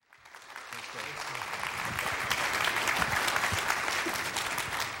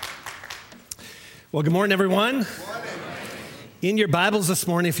Well, good morning, everyone. In your Bibles this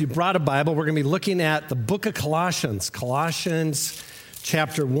morning, if you brought a Bible, we're going to be looking at the book of Colossians, Colossians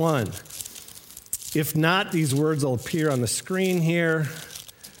chapter 1. If not, these words will appear on the screen here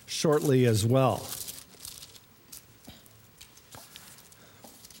shortly as well.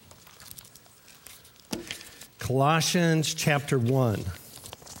 Colossians chapter 1.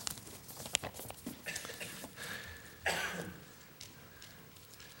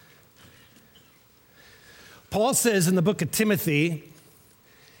 Paul says in the book of Timothy,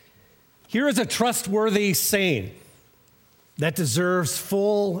 here is a trustworthy saying that deserves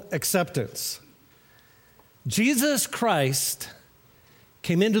full acceptance. Jesus Christ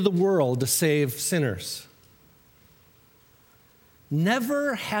came into the world to save sinners.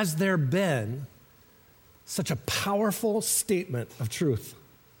 Never has there been such a powerful statement of truth.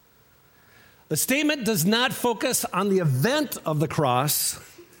 The statement does not focus on the event of the cross,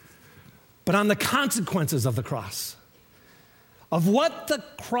 but on the consequences of the cross, of what the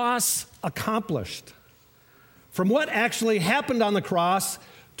cross accomplished, from what actually happened on the cross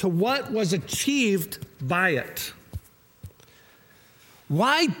to what was achieved by it.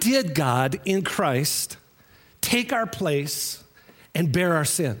 Why did God in Christ take our place and bear our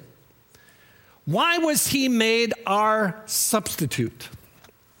sin? Why was he made our substitute?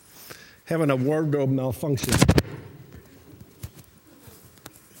 Having a wardrobe malfunction.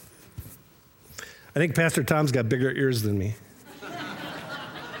 I think Pastor Tom's got bigger ears than me.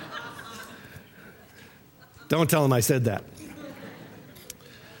 Don't tell him I said that.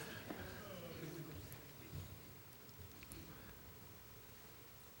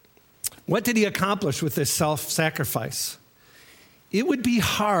 What did he accomplish with this self-sacrifice? It would be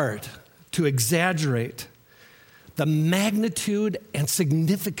hard to exaggerate the magnitude and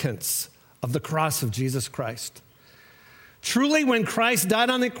significance of the cross of Jesus Christ. Truly, when Christ died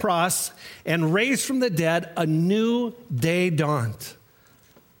on the cross and raised from the dead, a new day dawned.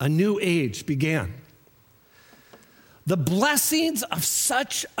 A new age began. The blessings of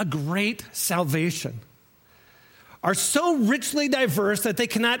such a great salvation are so richly diverse that they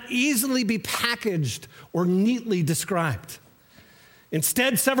cannot easily be packaged or neatly described.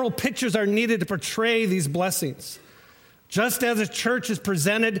 Instead, several pictures are needed to portray these blessings, just as a church is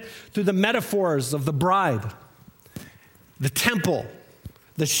presented through the metaphors of the bride, the temple,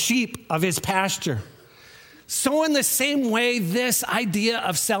 the sheep of his pasture. So in the same way, this idea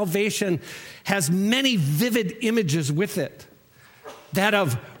of salvation has many vivid images with it. That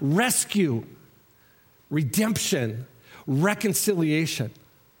of rescue, redemption, reconciliation.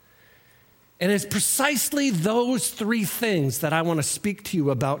 And it's precisely those three things that I want to speak to you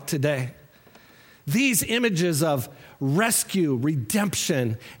about today. These images of rescue,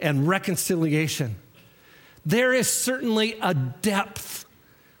 redemption, and reconciliation. There is certainly a depth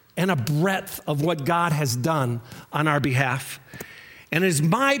and a breadth of what God has done on our behalf. And it is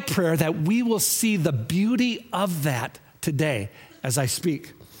my prayer that we will see the beauty of that today as I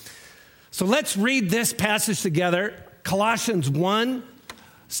speak. So let's read this passage together, Colossians 1,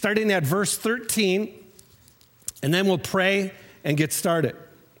 starting at verse 13, and then we'll pray and get started.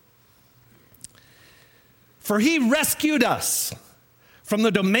 For he rescued us from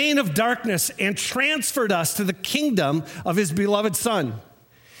the domain of darkness and transferred us to the kingdom of his beloved Son,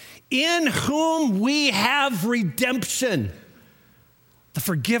 in whom we have redemption, the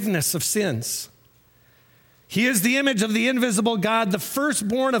forgiveness of sins. He is the image of the invisible God, the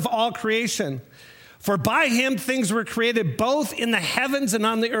firstborn of all creation. For by him things were created both in the heavens and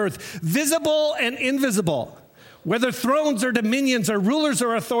on the earth, visible and invisible. Whether thrones or dominions or rulers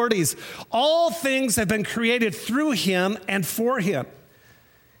or authorities, all things have been created through him and for him.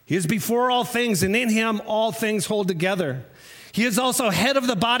 He is before all things, and in him all things hold together. He is also head of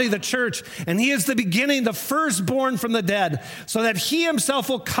the body, the church, and he is the beginning, the firstborn from the dead, so that he himself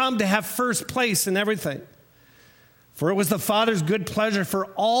will come to have first place in everything. For it was the Father's good pleasure for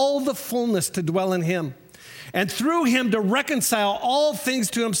all the fullness to dwell in him, and through him to reconcile all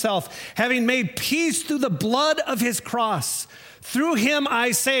things to himself, having made peace through the blood of his cross. Through him,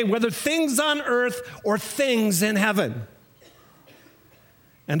 I say, whether things on earth or things in heaven.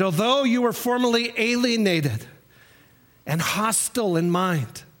 And although you were formerly alienated and hostile in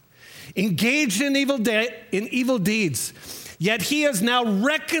mind, engaged in evil deeds, yet he has now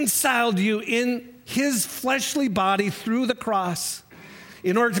reconciled you in his fleshly body through the cross,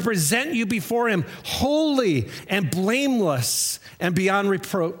 in order to present you before him holy and blameless and beyond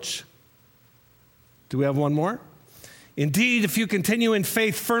reproach. Do we have one more? Indeed, if you continue in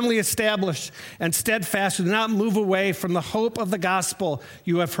faith, firmly established and steadfast, do not move away from the hope of the gospel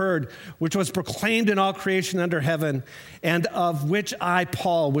you have heard, which was proclaimed in all creation under heaven, and of which I,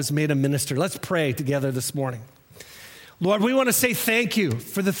 Paul, was made a minister. Let's pray together this morning. Lord, we want to say thank you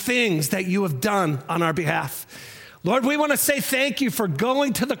for the things that you have done on our behalf. Lord, we want to say thank you for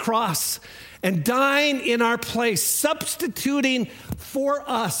going to the cross and dying in our place, substituting for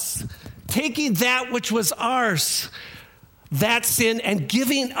us, taking that which was ours, that sin, and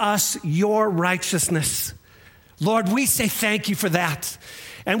giving us your righteousness. Lord, we say thank you for that.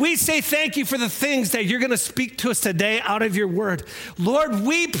 And we say thank you for the things that you're going to speak to us today out of your word. Lord,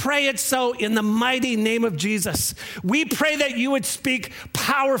 we pray it so in the mighty name of Jesus. We pray that you would speak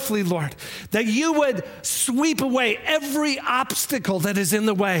powerfully, Lord, that you would sweep away every obstacle that is in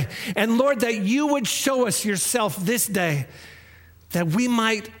the way. And Lord, that you would show us yourself this day, that we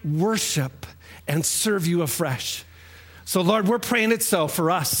might worship and serve you afresh. So Lord, we're praying it so for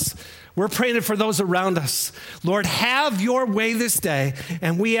us. We're praying it for those around us. Lord, have your way this day,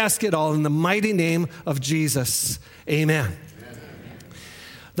 and we ask it all in the mighty name of Jesus. Amen. Amen.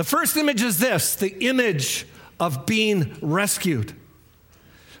 The first image is this, the image of being rescued.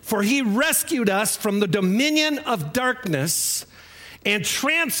 For he rescued us from the dominion of darkness and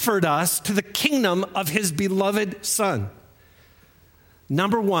transferred us to the kingdom of his beloved Son.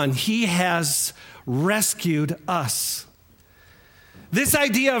 Number one, he has rescued us. This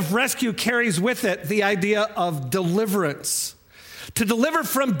idea of rescue carries with it the idea of deliverance, to deliver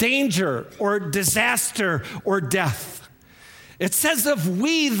from danger or disaster or death. It says of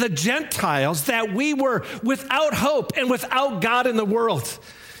we, the Gentiles, that we were without hope and without God in the world,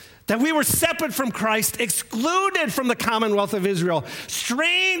 that we were separate from Christ, excluded from the commonwealth of Israel,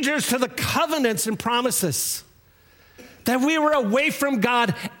 strangers to the covenants and promises, that we were away from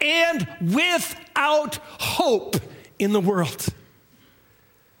God and without hope in the world.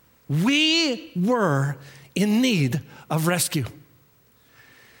 We were in need of rescue.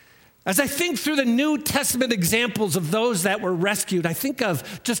 As I think through the New Testament examples of those that were rescued, I think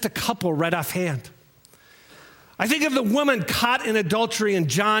of just a couple right offhand. I think of the woman caught in adultery in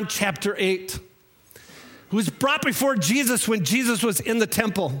John chapter 8, who was brought before Jesus when Jesus was in the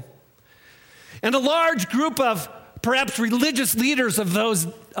temple. And a large group of perhaps religious leaders of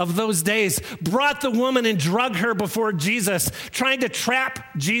those days brought the woman and drug her before Jesus, trying to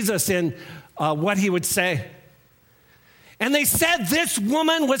trap Jesus in what he would say. And they said this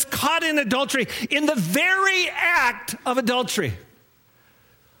woman was caught in adultery, in the very act of adultery.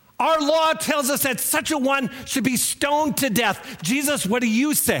 Our law tells us that such a one should be stoned to death. Jesus, what do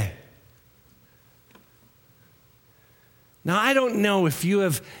you say? Now, I don't know if you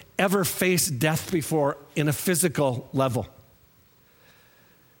have ever faced death before in a physical level.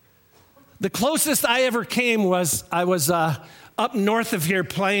 The closest I ever came was I was up north of here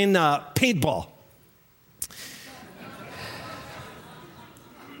playing paintball.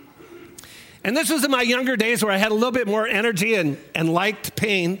 And this was in my younger days where I had a little bit more energy and liked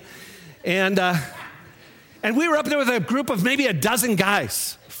pain. And we were up there with a group of maybe a dozen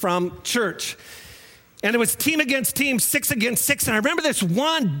guys from church. And it was team against team, 6 against 6. And I remember this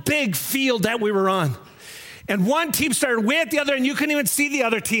one big field that we were on. And one team started way at the other end. You couldn't even see the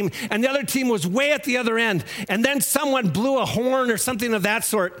other team. And the other team was way at the other end. And then someone blew a horn or something of that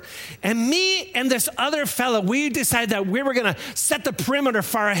sort. And me and this other fella, we decided that we were going to set the perimeter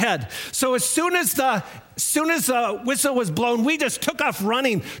far ahead. So as soon as the whistle was blown, we just took off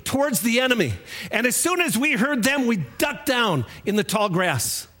running towards the enemy. And as soon as we heard them, we ducked down in the tall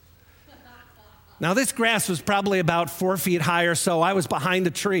grass. Now, this grass was probably about 4 feet high or so. I was behind a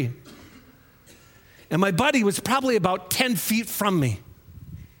tree. And my buddy was probably about 10 feet from me.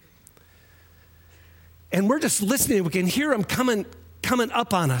 And we're just listening. We can hear him coming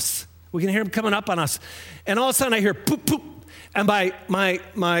up on us. We can hear him coming up on us. And all of a sudden I hear poop, poop. And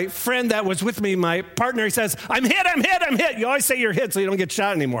my friend that was with me, my partner, he says, I'm hit. You always say you're hit so you don't get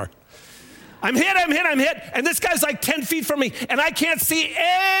shot anymore. I'm hit. And this guy's like 10 feet from me, and I can't see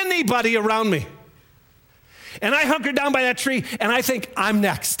anybody around me. And I hunker down by that tree, and I think, I'm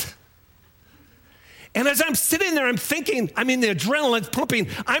next. And as I'm sitting there, I'm thinking, the adrenaline's pumping.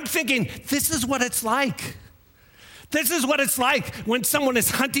 I'm thinking, this is what it's like. This is what it's like when someone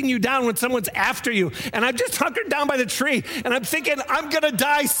is hunting you down, when someone's after you. And I'm just hunkered down by the tree, and I'm thinking, I'm going to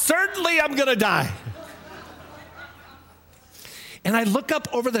die. Certainly I'm going to die. And I look up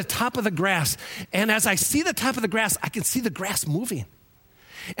over the top of the grass, and as I see the top of the grass, I can see the grass moving.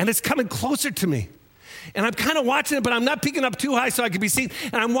 And it's coming closer to me. And I'm kind of watching it, but I'm not peeking up too high so I could be seen.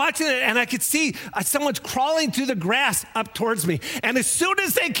 And I'm watching it, and I could see someone's crawling through the grass up towards me. And as soon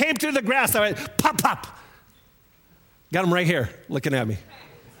as they came through the grass, I went, pop, pop. Got them right here looking at me.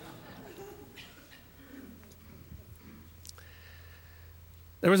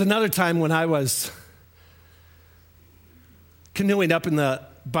 There was another time when I was canoeing up in the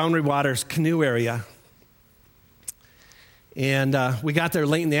Boundary Waters canoe area. And we got there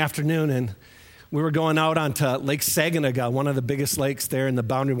late in the afternoon, and we were going out onto Lake Saginaw, one of the biggest lakes there in the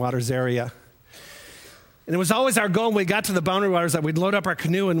Boundary Waters area. And it was always our goal when we got to the Boundary Waters that we'd load up our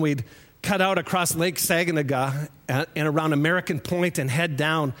canoe and we'd cut out across Lake Saginaw and around American Point and head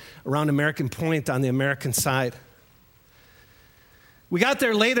down around American Point on the American side. We got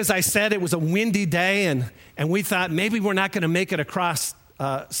there late, as I said. It was a windy day, and we thought maybe we're not going to make it across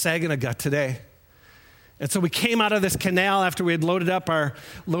Saginaw today. And so we came out of this canal after we had loaded up our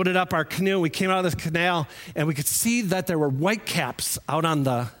canoe. We came out of this canal, and we could see that there were whitecaps out on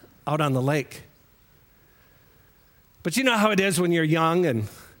the lake. But you know how it is when you're young and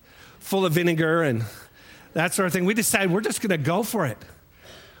full of vinegar and that sort of thing. We decided we're just going to go for it.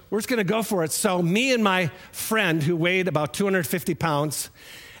 We're just going to go for it. So me and my friend, who weighed about 250 pounds,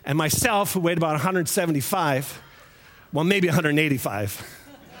 and myself, who weighed about 175, well, maybe 185,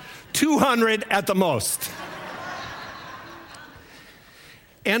 200 at the most.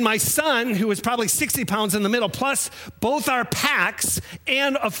 And my son, who was probably 60 pounds in the middle, plus both our packs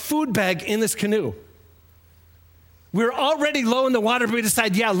and a food bag in this canoe. We were already low in the water, but we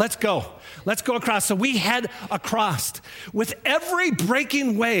decided, yeah, let's go. Let's go across. So we head across. With every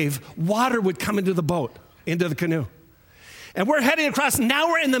breaking wave, water would come into the boat, into the canoe. And we're heading across. Now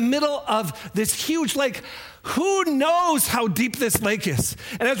we're in the middle of this huge lake. Who knows how deep this lake is?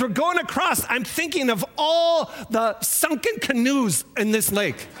 And as we're going across, I'm thinking of all the sunken canoes in this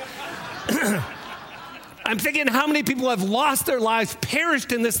lake. I'm thinking how many people have lost their lives,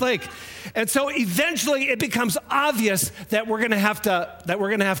 perished in this lake. And so eventually it becomes obvious that we're going to have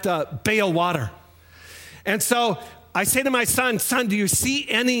to bail water. And so I say to my son, do you see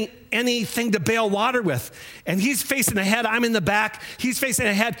anything to bail water with? And he's facing ahead, I'm in the back, he's facing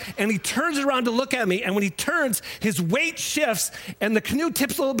ahead, and he turns around to look at me, and when he turns, his weight shifts, and the canoe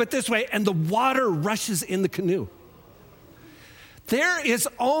tips a little bit this way, and the water rushes in the canoe. There is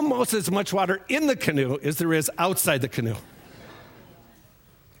almost as much water in the canoe as there is outside the canoe.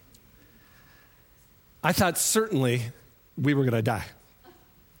 I thought certainly we were going to die.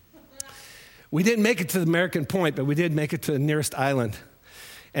 We didn't make it to the American Point, but we did make it to the nearest island.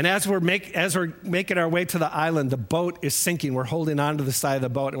 And as we're making our way to the island, the boat is sinking. We're holding on to the side of the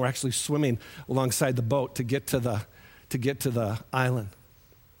boat, and we're actually swimming alongside the boat to get to the island.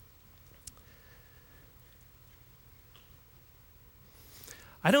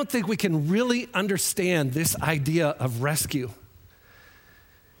 I don't think we can really understand this idea of rescue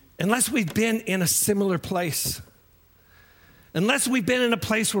unless we've been in a similar place. Unless we've been in a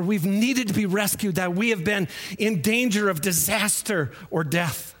place where we've needed to be rescued, that we have been in danger of disaster or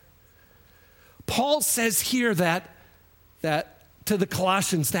death. Paul says here that to the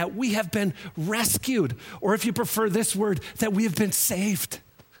Colossians that we have been rescued, or if you prefer this word, that we have been saved.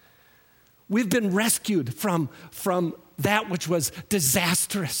 We've been rescued from that which was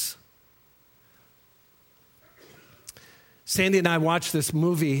disastrous. Sandy and I watched this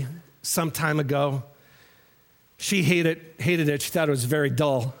movie some time ago. She hated it. She thought it was very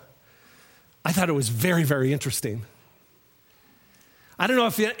dull. I thought it was very, very interesting. I don't know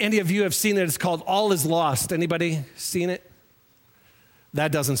if any of you have seen it. It's called All Is Lost. Anybody seen it?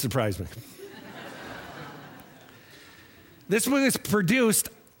 That doesn't surprise me. This movie was produced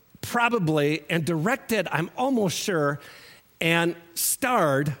probably and directed, I'm almost sure, and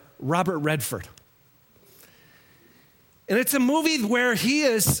starred Robert Redford. And it's a movie where he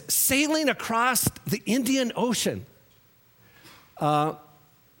is sailing across the Indian Ocean. From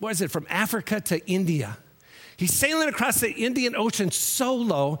Africa to India. He's sailing across the Indian Ocean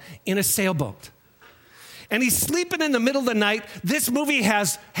solo in a sailboat. And he's sleeping in the middle of the night. This movie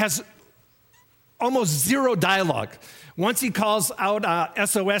has almost zero dialogue. Once he calls out a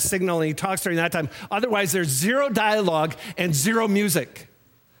SOS signal and he talks during that time. Otherwise, there's zero dialogue and zero music.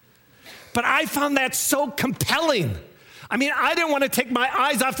 But I found that so compelling. I mean, I didn't want to take my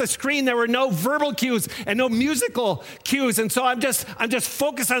eyes off the screen. There were no verbal cues and no musical cues. And so I'm just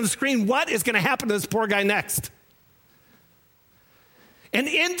focused on the screen. What is going to happen to this poor guy next? And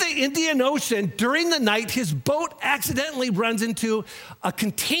in the Indian Ocean, during the night, his boat accidentally runs into a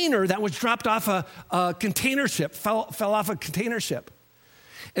container that was dropped off a container ship, fell off a container ship.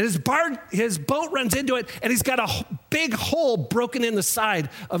 And his boat runs into it, and he's got a big hole broken in the side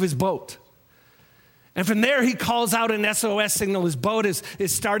of his boat. And from there, he calls out an SOS signal. His boat is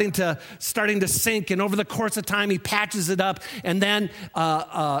starting to sink. And over the course of time, he patches it up. And then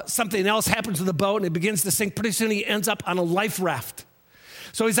something else happens to the boat, and it begins to sink. Pretty soon, he ends up on a life raft.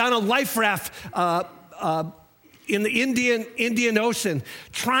 So he's on a life raft in the Indian Ocean,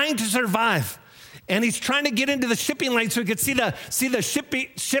 trying to survive. And he's trying to get into the shipping lane so he could see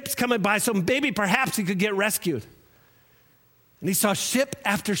the ships coming by, so maybe perhaps he could get rescued. And he saw ship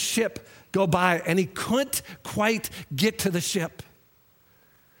after ship go by, and he couldn't quite get to the ship.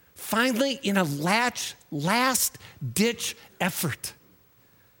 Finally, in a last-ditch effort,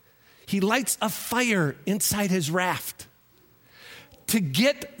 he lights a fire inside his raft to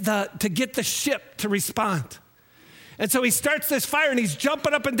get the ship to respond. And so he starts this fire, and he's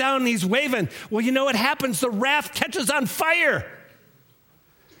jumping up and down, and he's waving. Well, you know what happens? The raft catches on fire.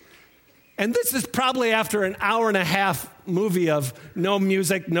 And this is probably after an hour-and-a-half movie of no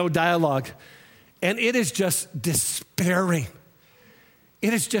music, no dialogue. And it is just despairing.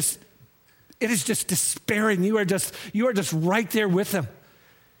 It is just despairing. You are just right there with him.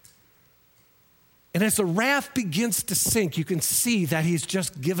 And as the raft begins to sink, you can see that he's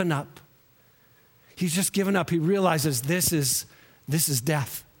just given up. He's just given up. He realizes this is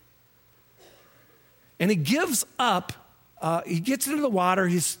death. And he gives up. He gets into the water.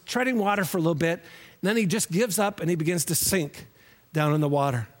 He's treading water for a little bit. And then he just gives up and he begins to sink down in the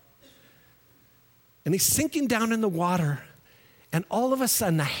water. And he's sinking down in the water. And all of a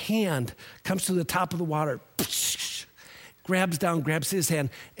sudden, a hand comes to the top of the water, grabs his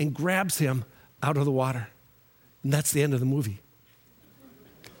hand, and grabs him out of the water. And that's the end of the movie.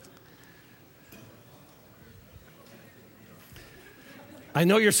 I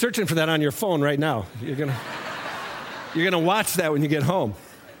know you're searching for that on your phone right now. You're gonna watch that when you get home.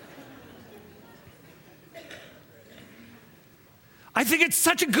 I think it's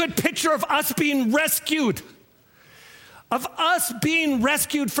such a good picture of us being rescued. Of us being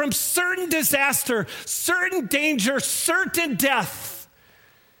rescued from certain disaster, certain danger, certain death.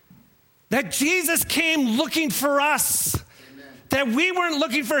 That Jesus came looking for us. Amen. That we weren't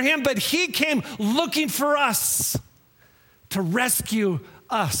looking for him, but he came looking for us to rescue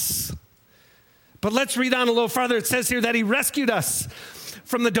us. But let's read on a little farther. It says here that he rescued us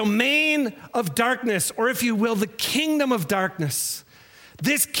from the domain of darkness, or if you will, the kingdom of darkness.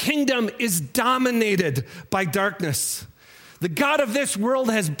 This kingdom is dominated by darkness. The God of this world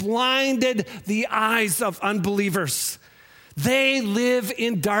has blinded the eyes of unbelievers. They live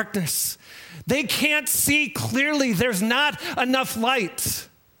in darkness. They can't see clearly. There's not enough light.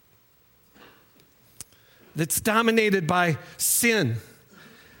 That's dominated by sin,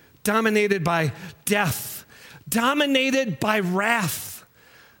 dominated by death, dominated by wrath.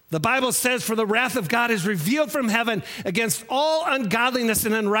 The Bible says, for the wrath of God is revealed from heaven against all ungodliness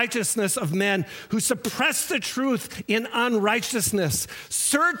and unrighteousness of men who suppress the truth in unrighteousness.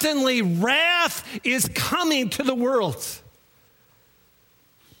 Certainly, wrath is coming to the world.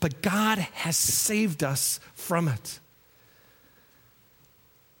 But God has saved us from it.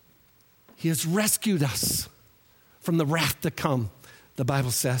 He has rescued us from the wrath to come, the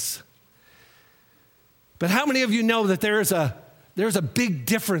Bible says. But how many of you know that there's a big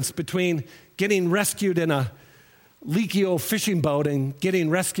difference between getting rescued in a leaky old fishing boat and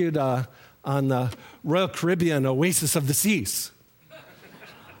getting rescued on the Royal Caribbean Oasis of the Seas?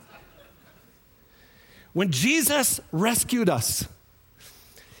 When Jesus rescued us,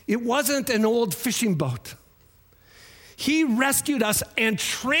 it wasn't an old fishing boat. He rescued us and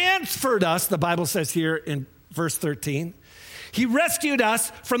transferred us, the Bible says here in verse 13. He rescued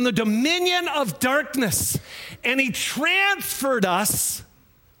us from the dominion of darkness, and he transferred us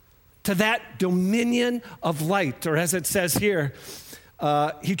to that dominion of light, or as it says here,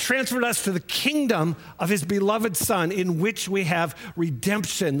 he transferred us to the kingdom of his beloved Son, in which we have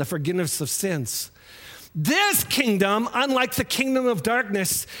redemption, the forgiveness of sins. This kingdom, unlike the kingdom of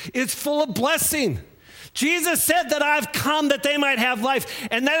darkness, is full of blessing. Jesus said that I've come that they might have life,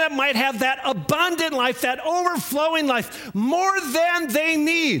 and that it might have that abundant life, that overflowing life, more than they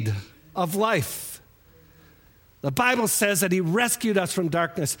need of life. The Bible says that he rescued us from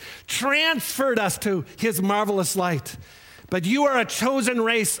darkness, transferred us to his marvelous light. But you are a chosen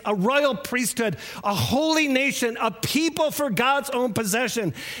race, a royal priesthood, a holy nation, a people for God's own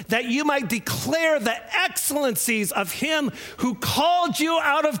possession, that you might declare the excellencies of him who called you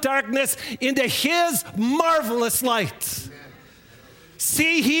out of darkness into his marvelous light. Amen.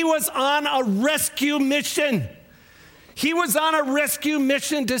 See, he was on a rescue mission. He was on a rescue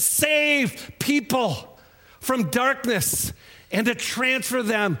mission to save people from darkness and to transfer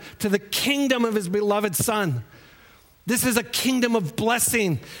them to the kingdom of his beloved Son. This is a kingdom of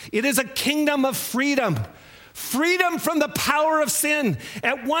blessing. It is a kingdom of freedom. Freedom from the power of sin.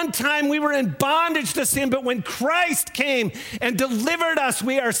 At one time, we were in bondage to sin, but when Christ came and delivered us,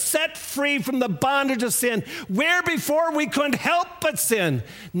 we are set free from the bondage of sin. Where before we couldn't help but sin,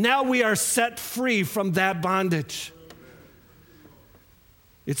 now we are set free from that bondage.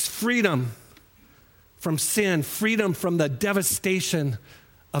 It's freedom from sin, freedom from the devastation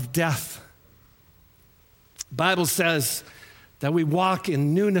of death. The Bible says that we walk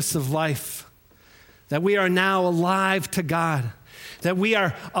in newness of life, that we are now alive to God, that we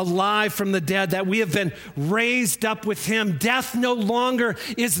are alive from the dead, that we have been raised up with him. Death no longer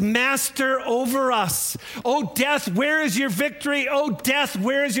is master over us. Oh, death, where is your victory? Oh, death,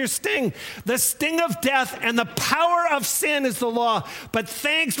 where is your sting? The sting of death and the power of sin is the law. But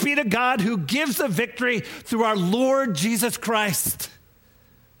thanks be to God who gives the victory through our Lord Jesus Christ.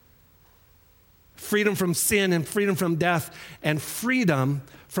 Freedom from sin and freedom from death and freedom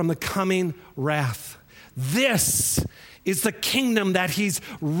from the coming wrath. This is the kingdom that he's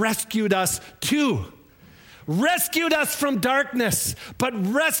rescued us to. Rescued us from darkness, but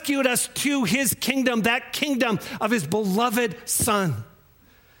rescued us to his kingdom, that kingdom of his beloved Son.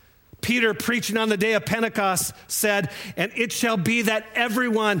 Peter, preaching on the day of Pentecost, said, "And it shall be that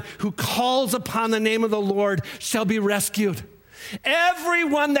everyone who calls upon the name of the Lord shall be rescued."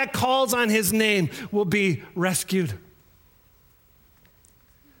 Everyone that calls on his name will be rescued.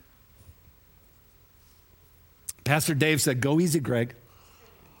 Pastor Dave said, "Go easy, Greg.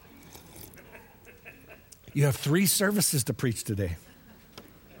 You have 3 services to preach today."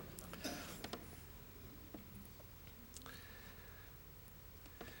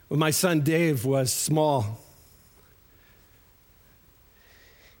 When my son Dave was small,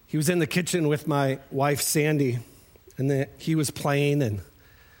 he was in the kitchen with my wife Sandy, and he was playing, and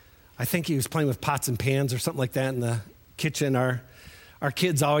I think he was playing with pots and pans or something like that in the kitchen. Our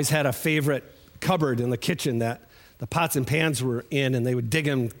kids always had a favorite cupboard in the kitchen that the pots and pans were in, and they would dig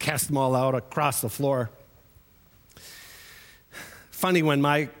them, cast them all out across the floor. Funny, when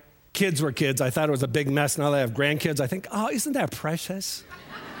my kids were kids, I thought it was a big mess. Now that I have grandkids, I think, oh, isn't that precious?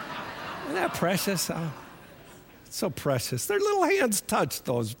 Isn't that precious? Oh, it's so precious. Their little hands touch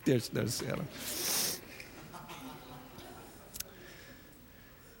those dishes, you know.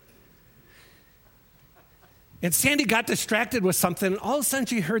 And Sandy got distracted with something, and all of a sudden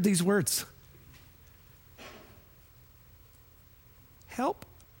she heard these words. Help.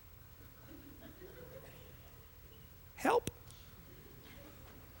 Help.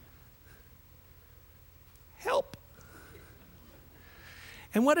 Help.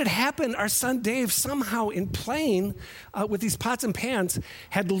 And what had happened, our son Dave, somehow in playing with these pots and pans,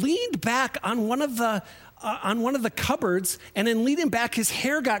 had leaned back on one of the cupboards, and in leaning back, his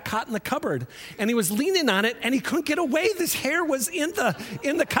hair got caught in the cupboard. And he was leaning on it, and he couldn't get away. This hair was in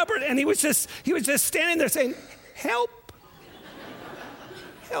the cupboard, and he was just standing there saying, "Help.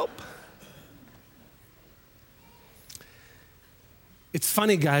 Help." It's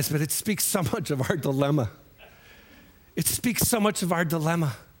funny, guys, but it speaks so much of our dilemma. It speaks so much of our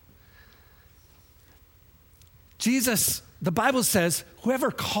dilemma. Jesus, the Bible says,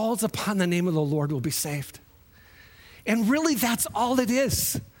 whoever calls upon the name of the Lord will be saved. And really, that's all it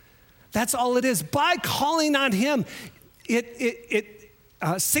is. That's all it is. By calling on him, it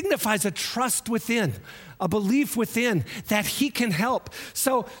signifies a trust within, a belief within that he can help.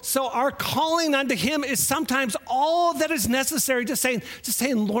 So our calling unto him is sometimes all that is necessary, just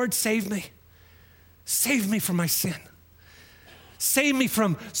saying, "Lord, save me. Save me from my sin. Save me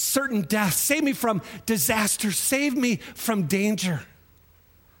from certain death. Save me from disaster. Save me from danger."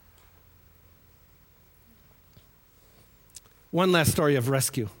 One last story of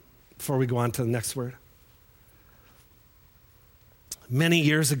rescue before we go on to the next word. Many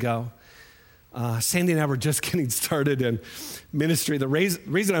years ago, Sandy and I were just getting started in ministry. The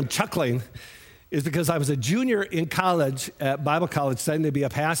reason I'm chuckling is because I was a junior in college at Bible college studying to be a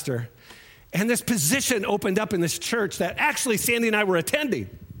pastor, and this position opened up in this church that actually Sandy and I were attending.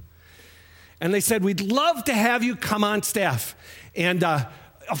 And they said, "We'd love to have you come on staff." And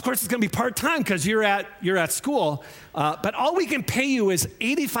of course, it's going to be part-time because you're at school, but all we can pay you is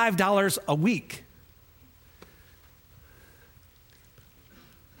 $85 a week.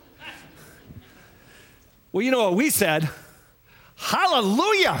 Well, you know what we said?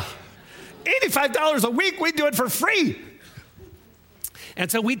 Hallelujah! $85 a week, we do it for free.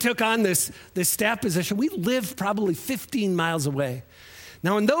 And so we took on this staff position. We lived probably 15 miles away.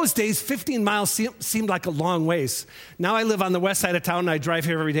 Now, in those days, 15 miles seemed like a long ways. Now I live on the west side of town, and I drive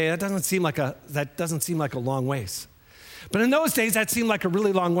here every day. That doesn't seem like a long ways. But in those days, that seemed like a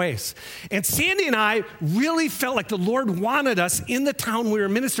really long ways. And Sandy and I really felt like the Lord wanted us in the town we were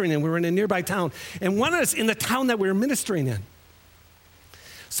ministering in. We were in a nearby town and wanted us in the town that we were ministering in.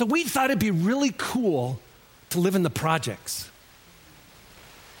 So we thought it'd be really cool to live in the projects.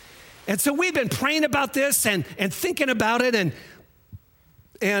 And so we've been praying about this and thinking about it,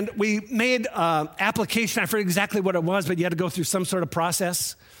 and we made an application. I forget exactly what it was, but you had to go through some sort of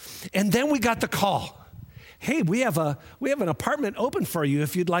process. And then we got the call. Hey, we have an apartment open for you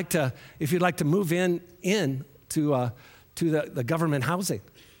if you'd like to move in to the government housing.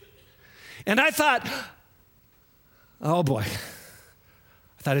 And I thought, oh boy,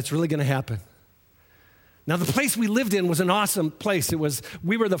 I thought it's really going to happen. Now, the place we lived in was an awesome place.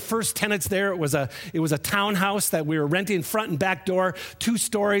 We were the first tenants there. It was a townhouse that we were renting, front and back door, 2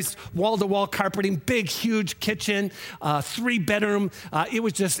 stories, wall-to-wall carpeting, big, huge kitchen, 3-bedroom. It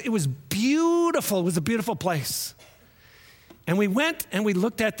was beautiful. It was a beautiful place. And we went and we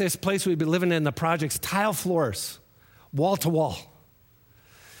looked at this place we'd been living in, the projects, tile floors, wall-to-wall,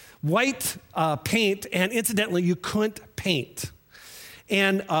 white paint, and incidentally, you couldn't paint.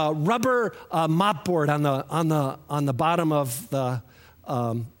 And rubber mopboard on the bottom of the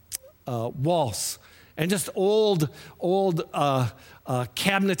walls, and just old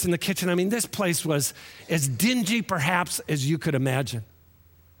cabinets in the kitchen. I mean, this place was as dingy, perhaps, as you could imagine.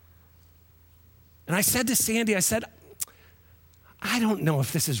 And I said to Sandy, I said, I don't know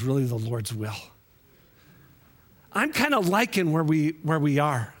if this is really the Lord's will. I'm kind of liking where we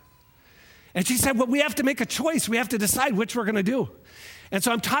are. And she said, well, we have to make a choice. We have to decide which we're going to do. And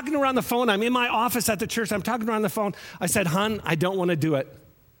so I'm talking to her on the phone. I'm in my office at the church. I'm talking to her on the phone. I said, hon, I don't want to do it.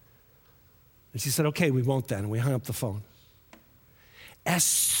 And she said, okay, we won't then. And we hung up the phone. As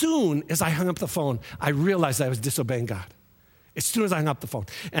soon as I hung up the phone, I realized I was disobeying God. As soon as I hung up the phone.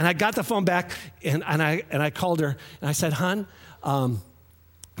 And I got the phone back, and I called her, and I said, hon,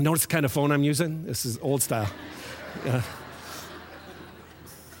 notice the kind of phone I'm using? This is old style.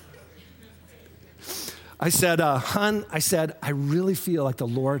 I said, hon, I really feel like the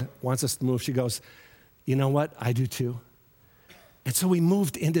Lord wants us to move. She goes, you know what? I do too. And so we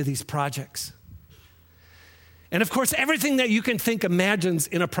moved into these projects. And of course, everything that you can think imagines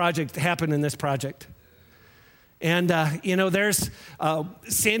in a project happened in this project. And, there's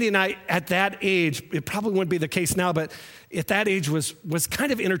Sandy and I at that age, it probably wouldn't be the case now, but at that age was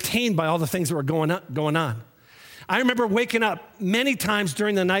kind of entertained by all the things that were going on. I remember waking up many times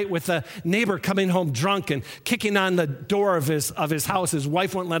during the night with a neighbor coming home drunk and kicking on the door of his house. His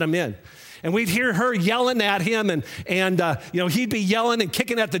wife wouldn't let him in. And we'd hear her yelling at him, and he'd be yelling and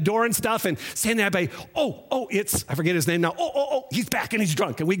kicking at the door and stuff. And Sandy and I'd be, I forget his name now. He's back and he's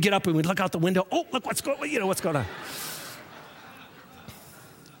drunk. And we'd get up and we'd look out the window. Oh, look what's going on.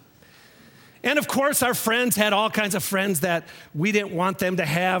 And of course, our friends had all kinds of friends that we didn't want them to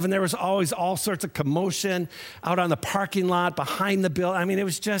have. And there was always all sorts of commotion out on the parking lot, behind the building. I mean, it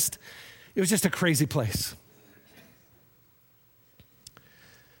was just a crazy place.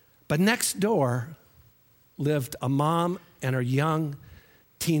 But next door lived a mom and her young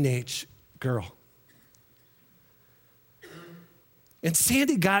teenage girl. And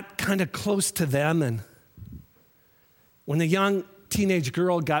Sandy got kind of close to them. And when the young teenage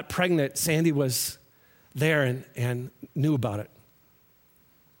girl got pregnant, Sandy was there and knew about it.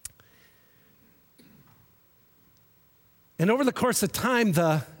 And over the course of time,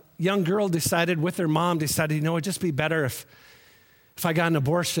 the young girl with her mom, it'd just be better if I got an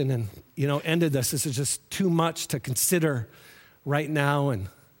abortion and, ended this. This is just too much to consider right now.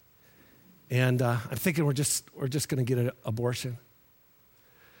 And I'm thinking we're just going to get an abortion.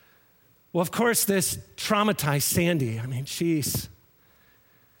 Well, of course, this traumatized Sandy. I mean,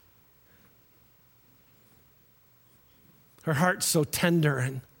 her heart's so tender,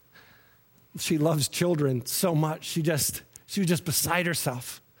 and she loves children so much. She was just beside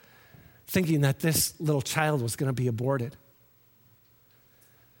herself, thinking that this little child was going to be aborted.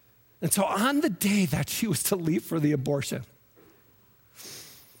 And so on the day that she was to leave for the abortion,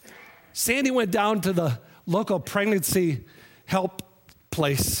 Sandy went down to the local pregnancy help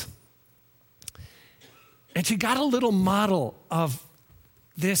place, and she got a little model of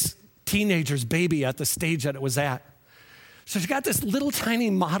this teenager's baby at the stage that it was at. So she got this little tiny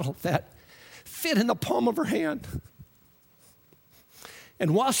model that fit in the palm of her hand.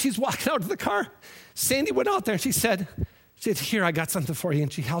 And while she's walking out to the car, Sandy went out there and she said, here, I got something for you.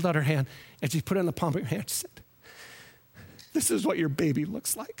 And she held out her hand and she put it in the palm of her hand. She said, this is what your baby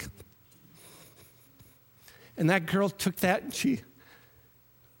looks like. And that girl took that and she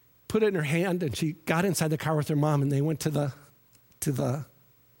put it in her hand and she got inside the car with her mom and they went to the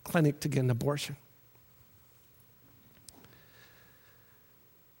clinic to get an abortion.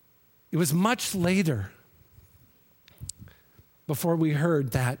 It was much later before we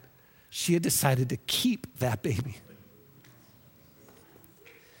heard that she had decided to keep that baby.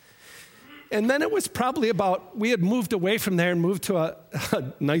 And then it was probably we had moved away from there and moved to a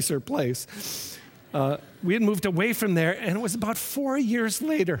nicer place. We had moved away from there, and it was about 4 years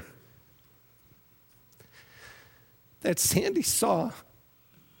later that Sandy saw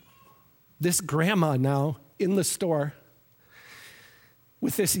this grandma now in the store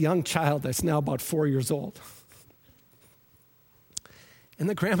with this young child that's now about 4 years old. And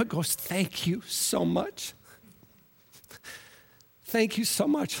the grandma goes, "Thank you so much. Thank you so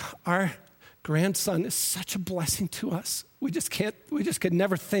much. Our grandson is such a blessing to us. We just could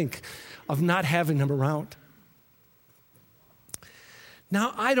never think of not having him around."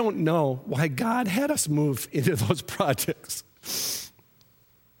 Now, I don't know why God had us move into those projects,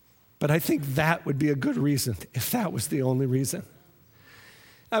 but I think that would be a good reason if that was the only reason.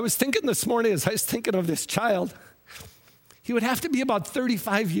 I was thinking this morning as I was thinking of this child, he would have to be about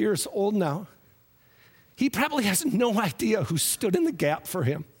 35 years old now. He probably has no idea who stood in the gap for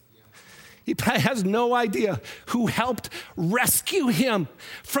him. He probably has no idea who helped rescue him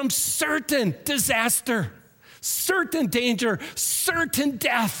from certain disaster, certain danger, certain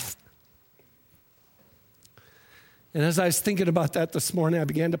death. And as I was thinking about that this morning, I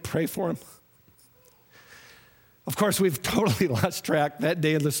began to pray for him. Of course, we've totally lost track. That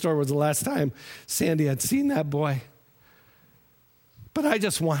day in the store was the last time Sandy had seen that boy. But I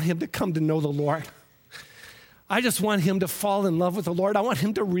just want him to come to know the Lord. I just want him to fall in love with the Lord. I want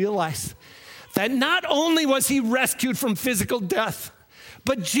him to realize that not only was he rescued from physical death,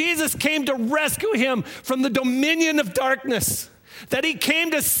 but Jesus came to rescue him from the dominion of darkness, that he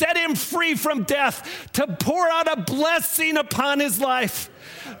came to set him free from death, to pour out a blessing upon his life,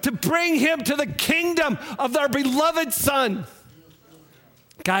 to bring him to the kingdom of our beloved Son.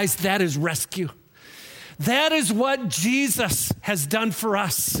 Guys, that is rescue. That is what Jesus has done for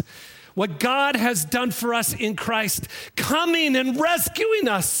us. What God has done for us in Christ, coming and rescuing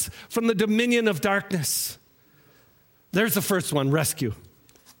us from the dominion of darkness. There's the first one, rescue.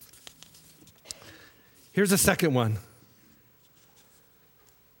 Here's the second one,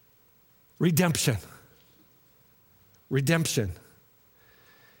 redemption. Redemption.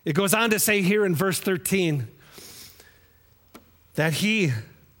 It goes on to say here in verse 13 that he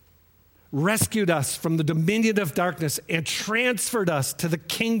rescued us from the dominion of darkness and transferred us to the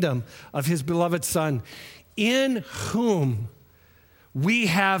kingdom of his beloved Son, in whom we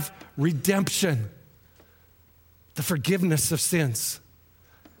have redemption, the forgiveness of sins.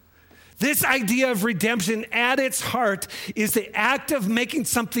 This idea of redemption at its heart is the act of making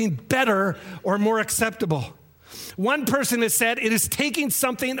something better or more acceptable. One person has said it is taking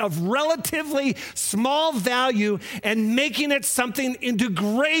something of relatively small value and making it something into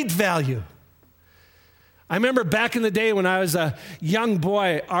great value. I remember back in the day when I was a young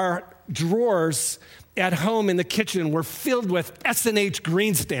boy, our drawers at home in the kitchen were filled with S&H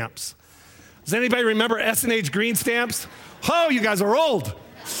green stamps. Does anybody remember S&H green stamps? Oh, you guys are old.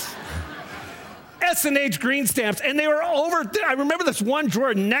 S&H green stamps, and they were I remember this one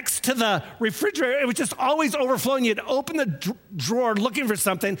drawer next to the refrigerator. It was just always overflowing. You'd open the drawer looking for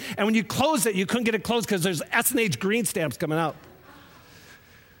something, and when you close it, you couldn't get it closed because there's S&H green stamps coming out.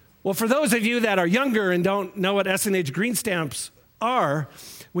 Well, for those of you that are younger and don't know what S&H green stamps are,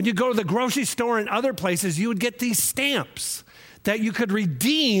 when you go to the grocery store and other places, you would get these stamps that you could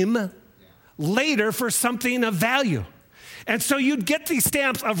redeem later for something of value. And so you'd get these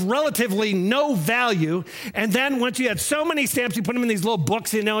stamps of relatively no value, and then once you had so many stamps, you put them in these little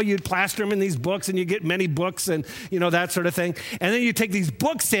books, you'd plaster them in these books, and you get many books and, that sort of thing. And then you take these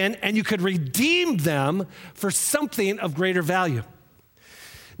books in, and you could redeem them for something of greater value.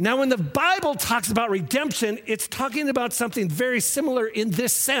 Now, when the Bible talks about redemption, it's talking about something very similar in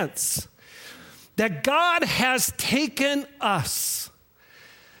this sense, that God has taken us,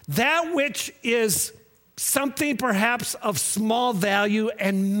 that which is something perhaps of small value,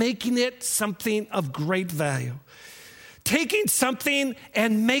 and making it something of great value. Taking something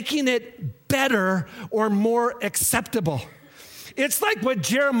and making it better or more acceptable. It's like what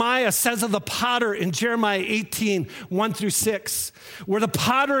Jeremiah says of the potter in Jeremiah 18, 1-6, where the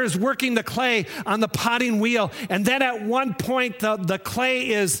potter is working the clay on the potting wheel, and then at one point the clay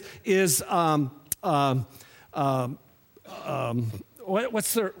is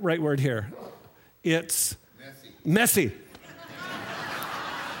what's the right word here? It's messy.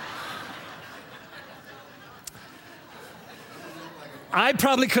 I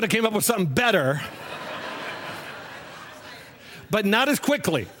probably could have came up with something better, but not as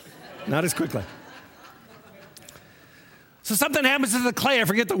quickly. Not as quickly. So something happens to the clay. I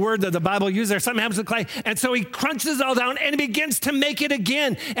forget the word that the Bible uses there. Something happens to the clay. And so he crunches it all down and he begins to make it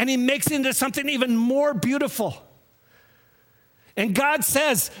again. And he makes it into something even more beautiful. And God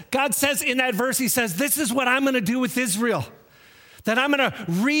says in that verse, he says, this is what I'm going to do with Israel. That I'm going to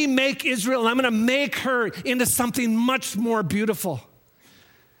remake Israel and I'm going to make her into something much more beautiful.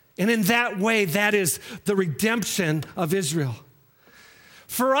 And in that way, that is the redemption of Israel.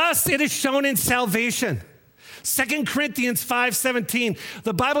 For us, it is shown in salvation. 2 Corinthians 5:17,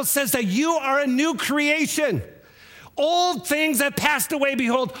 the Bible says that you are a new creation. Old things have passed away,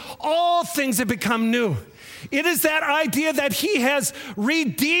 behold, all things have become new. It is that idea that he has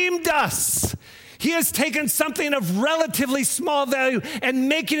redeemed us. He has taken something of relatively small value and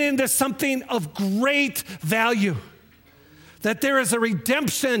making it into something of great value. That there is a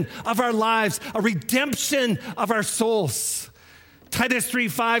redemption of our lives, a redemption of our souls. Titus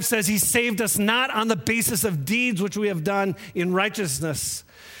 3:5 says he saved us not on the basis of deeds which we have done in righteousness,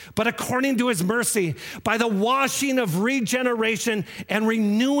 but according to his mercy, by the washing of regeneration and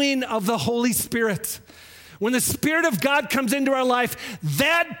renewing of the Holy Spirit. When the Spirit of God comes into our life,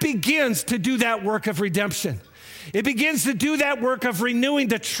 that begins to do that work of redemption. It begins to do that work of renewing,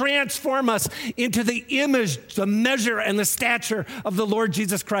 to transform us into the image, the measure, and the stature of the Lord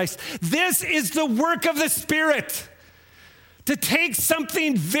Jesus Christ. This is the work of the Spirit. To take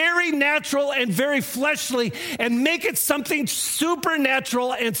something very natural and very fleshly and make it something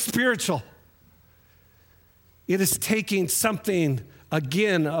supernatural and spiritual. It is taking something,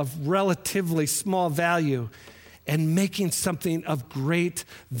 again, of relatively small value and making something of great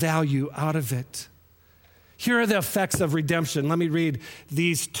value out of it. Here are the effects of redemption. Let me read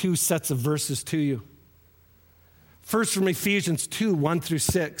these two sets of verses to you. First from Ephesians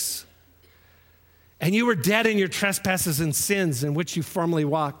 2:1-6. And you were dead in your trespasses and sins in which you formerly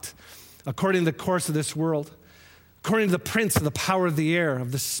walked, according to the course of this world, according to the prince of the power of the air,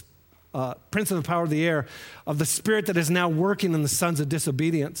 of the spirit that is now working in the sons of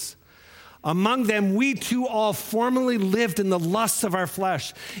disobedience. Among them, we too all formerly lived in the lusts of our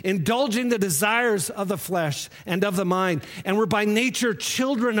flesh, indulging the desires of the flesh and of the mind, and were by nature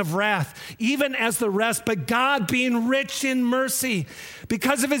children of wrath, even as the rest. But God, being rich in mercy,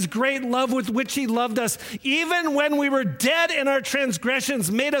 because of his great love with which he loved us, even when we were dead in our transgressions,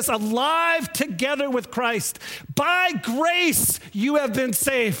 made us alive together with Christ. By grace you have been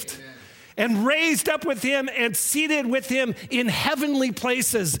saved. Amen. And raised up with him and seated with him in heavenly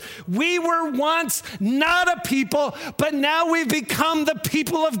places. We were once not a people, but now we've become the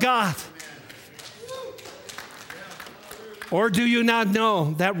people of God. Or do you not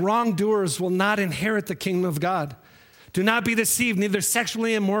know that wrongdoers will not inherit the kingdom of God? Do not be deceived, neither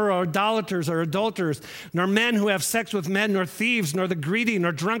sexually immoral or idolaters or adulterers, nor men who have sex with men, nor thieves, nor the greedy,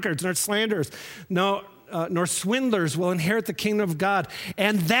 nor drunkards, nor slanderers, nor swindlers will inherit the kingdom of God.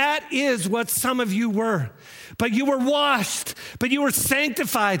 And that is what some of you were. But you were washed, but you were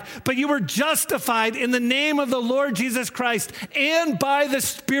sanctified, but you were justified in the name of the Lord Jesus Christ and by the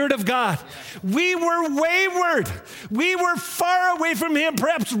Spirit of God. We were wayward. We were far away from him,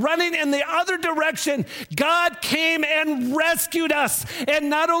 perhaps running in the other direction. God came and rescued us, and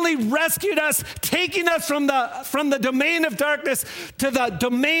not only rescued us, taking us from the domain of darkness to the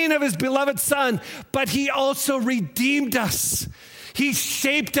domain of his beloved Son, but he also redeemed us. He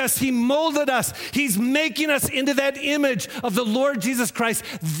shaped us. He molded us. He's making us into that image of the Lord Jesus Christ.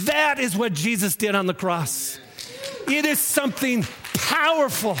 That is what Jesus did on the cross. It is something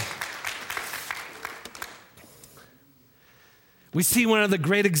powerful. We see one of the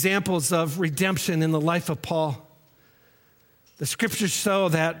great examples of redemption in the life of Paul. The scriptures show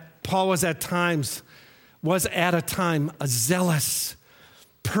that Paul was at a time a zealous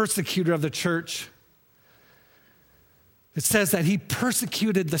persecutor of the church. It says that he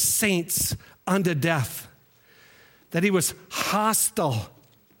persecuted the saints unto death, that he was hostile,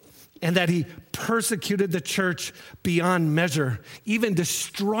 and that he persecuted the church beyond measure, even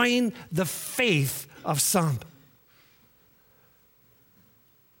destroying the faith of some.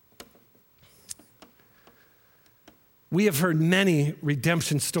 We have heard many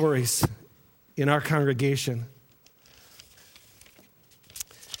redemption stories in our congregation.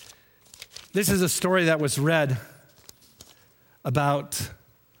 This is a story that was read about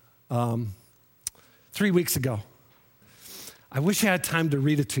 3 weeks ago. I wish I had time to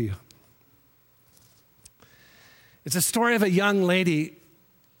read it to you. It's a story of a young lady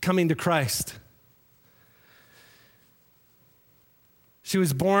coming to Christ. She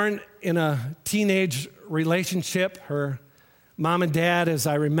was born in a teenage relationship. Her mom and dad, as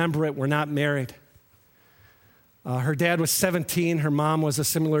I remember it, were not married. Her dad was 17. Her mom was a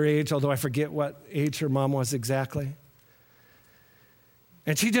similar age, although I forget what age her mom was exactly.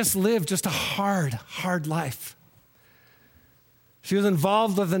 And she just lived just a hard, hard life. She was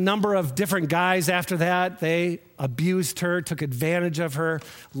involved with a number of different guys after that. They abused her, took advantage of her,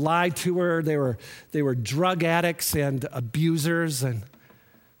 lied to her. They were drug addicts and abusers. And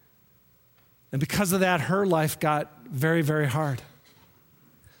because of that, her life got very, very hard.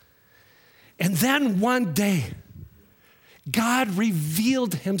 And then one day, God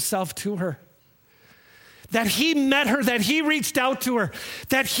revealed himself to her. That he met her, that he reached out to her,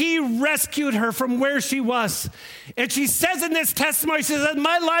 that he rescued her from where she was. And she says in this testimony, she says,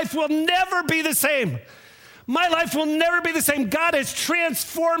 my life will never be the same. My life will never be the same. God has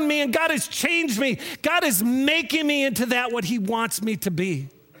transformed me and God has changed me. God is making me into that what he wants me to be.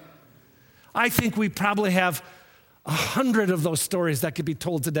 I think we probably have 100 of those stories that could be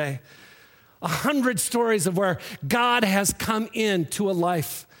told today. 100 stories of where God has come into a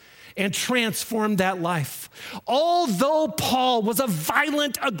life and transformed that life. Although Paul was a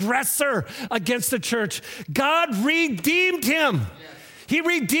violent aggressor against the church, God redeemed him. He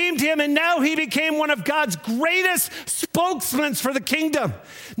redeemed him, and now he became one of God's greatest spokesmen for the kingdom.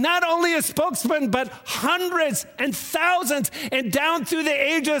 Not only a spokesman, but hundreds and thousands, and down through the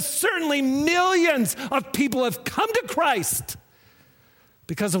ages, certainly millions of people have come to Christ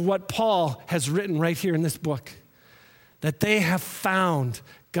because of what Paul has written right here in this book, that they have found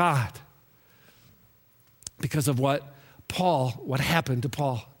God because of what happened to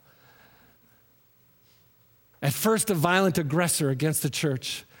Paul. At first, a violent aggressor against the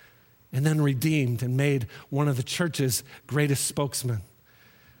church, and then redeemed and made one of the church's greatest spokesmen.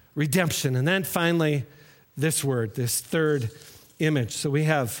 Redemption, and then finally, this word, this third image. So we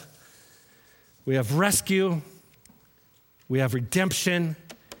have rescue, we have redemption,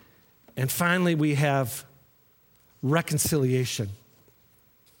 and finally we have reconciliation.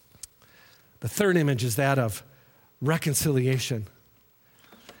 The third image is that of reconciliation.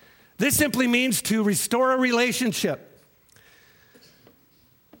 This simply means to restore a relationship,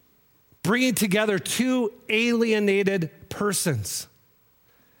 bringing together two alienated persons.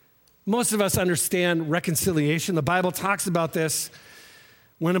 Most of us understand reconciliation. The Bible talks about this.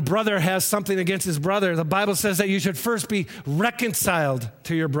 When a brother has something against his brother, the Bible says that you should first be reconciled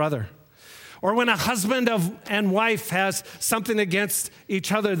to your brother. Or when a husband and wife has something against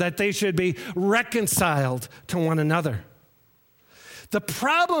each other, that they should be reconciled to one another. The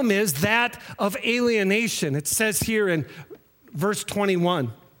problem is that of alienation. It says here in verse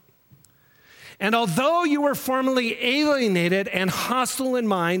 21, and although you were formerly alienated and hostile in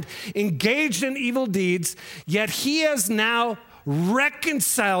mind, engaged in evil deeds, yet he has now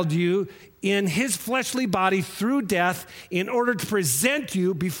reconciled you in his fleshly body through death in order to present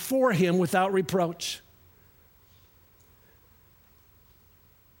you before him without reproach.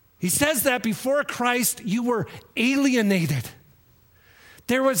 He says that before Christ, you were alienated.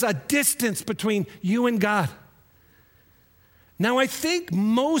 There was a distance between you and God. Now, I think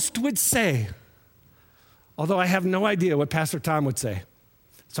most would say, although I have no idea what Pastor Tom would say,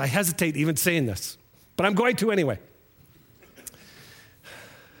 so I hesitate even saying this, but I'm going to anyway.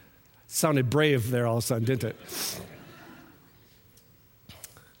 Sounded brave there all of a sudden, didn't it?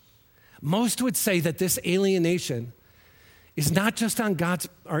 Most would say that this alienation is not just on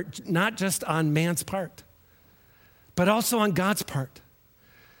not just on man's part, but also on God's part.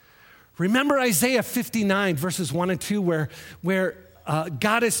 Remember Isaiah 59, verses 1 and 2, where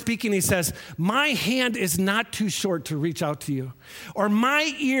God is speaking. He says, my hand is not too short to reach out to you, or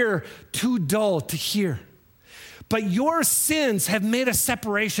my ear too dull to hear. But your sins have made a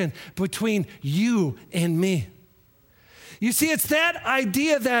separation between you and me. You see, it's that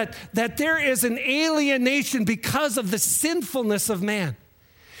idea that there is an alienation because of the sinfulness of man.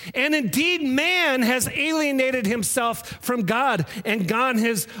 And indeed, man has alienated himself from God and gone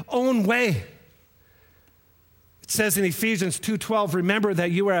his own way. It says in Ephesians 2:12, remember that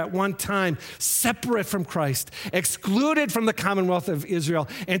you were at one time separate from Christ, excluded from the commonwealth of Israel,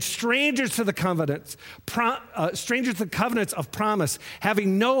 and strangers to the covenants of promise,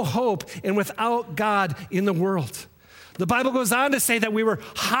 having no hope and without God in the world. The Bible goes on to say that we were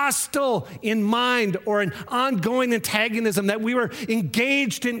hostile in mind, or an ongoing antagonism, that we were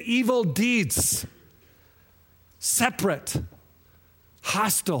engaged in evil deeds. Separate,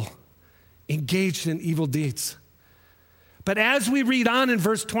 hostile, engaged in evil deeds. But as we read on in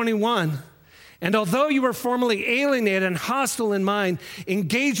verse 21, and although you were formerly alienated and hostile in mind,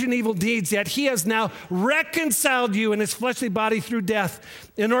 engaged in evil deeds, yet he has now reconciled you in his fleshly body through death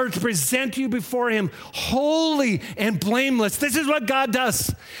in order to present you before him holy and blameless. This is what God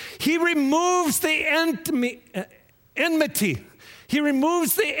does. He removes the enmity. He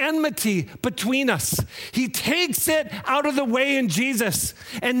removes the enmity between us. He takes it out of the way in Jesus.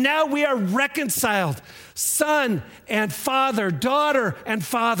 And now we are reconciled, son and father, daughter and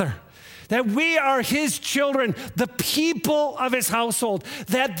father. That we are his children, the people of his household.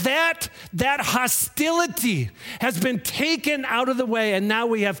 That hostility has been taken out of the way, and now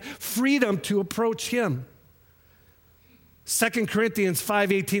we have freedom to approach him. 2 Corinthians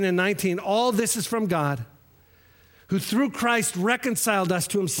 5:18 and 19, all this is from God, who through Christ reconciled us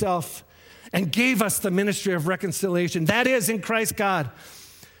to himself and gave us the ministry of reconciliation. That is, in Christ God,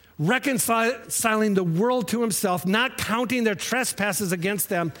 reconciling the world to himself, not counting their trespasses against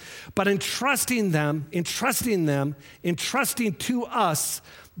them, but entrusting to us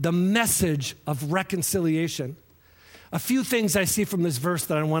the message of reconciliation. A few things I see from this verse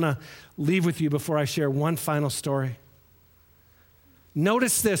that I want to leave with you before I share one final story.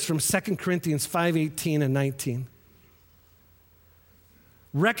 Notice this from 2 Corinthians 5:18 and 19.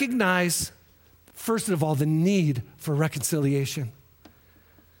 Recognize, first of all, the need for reconciliation.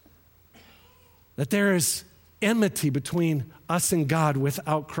 That there is enmity between us and God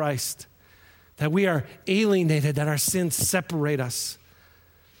without Christ. That we are alienated, that our sins separate us.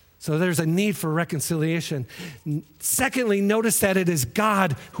 So there's a need for reconciliation. Secondly, notice that it is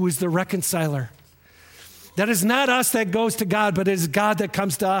God who is the reconciler. That is not us that goes to God, but it is God that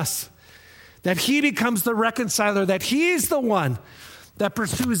comes to us. That he becomes the reconciler, that he's the one that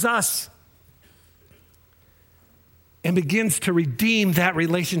pursues us and begins to redeem that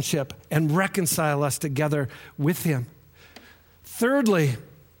relationship and reconcile us together with him. Thirdly,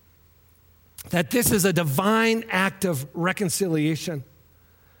 that this is a divine act of reconciliation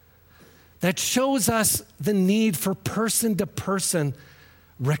that shows us the need for person-to-person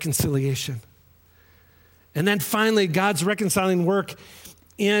reconciliation. And then finally, God's reconciling work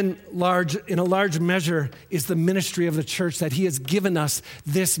in a large measure is the ministry of the church, that he has given us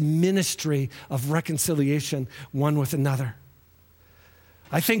this ministry of reconciliation one with another.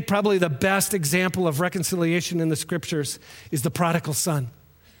 I think probably the best example of reconciliation in the scriptures is the prodigal son.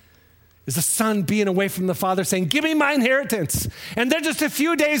 Is the son being away from the father saying, give me my inheritance. And then just a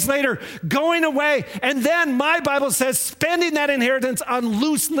few days later, going away. And then my Bible says, spending that inheritance on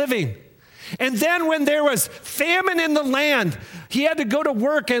loose living. And then when there was famine in the land, he had to go to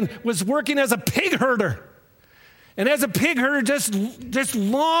work and was working as a pig herder. And as a pig herder, just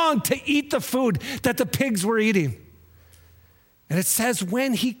longed to eat the food that the pigs were eating. And it says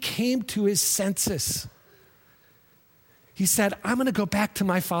when he came to his senses, he said, I'm going to go back to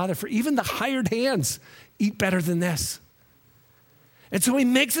my father, for even the hired hands eat better than this. And so he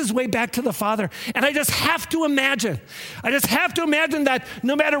makes his way back to the father. And I just have to imagine that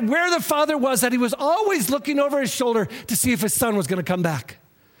no matter where the father was, that he was always looking over his shoulder to see if his son was going to come back.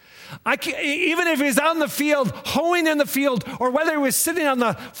 Even if he was out in the field, hoeing in the field, or whether he was sitting on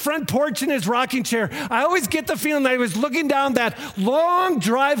the front porch in his rocking chair, I always get the feeling that he was looking down that long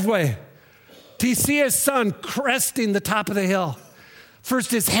driveway to see his son cresting the top of the hill.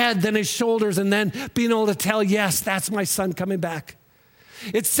 First his head, then his shoulders, and then being able to tell, yes, that's my son coming back.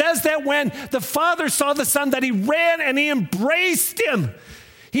 It says that when the father saw the son, that he ran and he embraced him.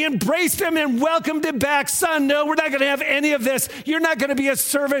 He embraced him and welcomed him back. Son, no, we're not going to have any of this. You're not going to be a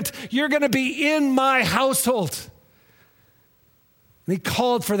servant. You're going to be in my household. And he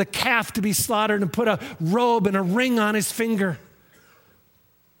called for the calf to be slaughtered and put a robe and a ring on his finger.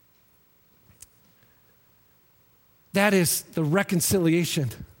 That is the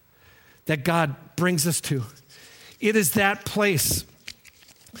reconciliation that God brings us to. It is that place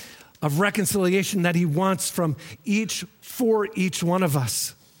of reconciliation that he wants for each one of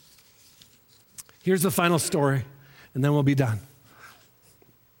us. Here's the final story, and then we'll be done.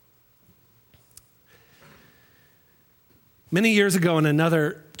 Many years ago in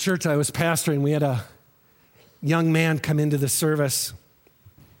another church I was pastoring, we had a young man come into the service.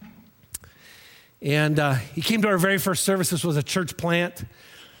 And he came to our very first service. This was a church plant.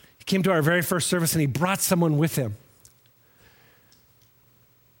 He came to our very first service, and he brought someone with him.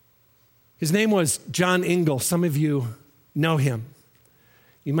 His name was John Engel. Some of you know him.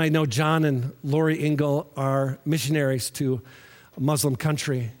 You might know John and Lori Engel are missionaries to a Muslim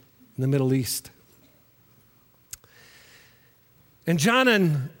country in the Middle East. And John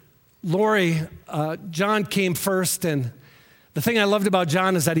and Lori, John came first, and the thing I loved about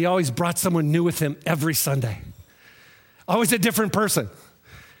John is that he always brought someone new with him every Sunday. Always a different person.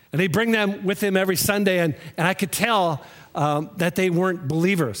 And he'd bring them with him every Sunday, and I could tell that they weren't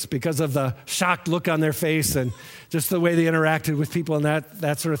believers because of the shocked look on their face and just the way they interacted with people and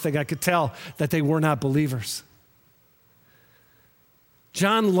that sort of thing. I could tell that they were not believers.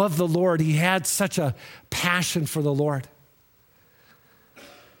 John loved the Lord. He had such a passion for the Lord.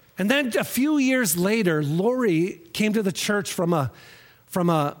 And then a few years later, Lori came to the church from a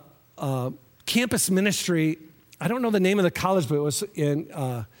campus ministry. I don't know the name of the college, but it was in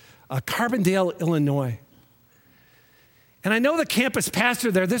Carbondale, Illinois. And I know the campus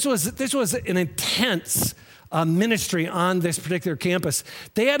pastor there. This was an intense ministry on this particular campus.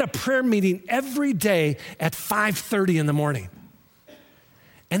 They had a prayer meeting every day at 5:30 in the morning.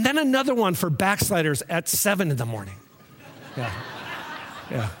 And then another one for backsliders at 7 in the morning.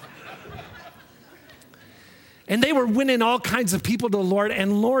 Yeah. And they were winning all kinds of people to the Lord.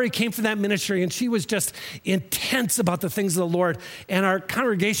 And Lori came from that ministry, and she was just intense about the things of the Lord. And our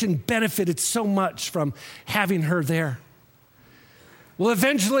congregation benefited so much from having her there. Well,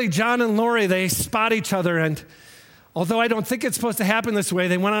 eventually, John and Lori, they spot each other. And although I don't think it's supposed to happen this way,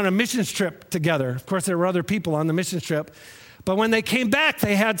 they went on a missions trip together. Of course, there were other people on the missions trip. But when they came back,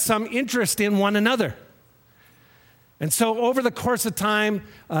 they had some interest in one another. And so over the course of time,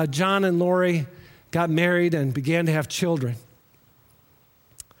 John and Lori got married and began to have children.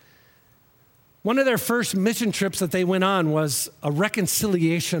 One of their first mission trips that they went on was a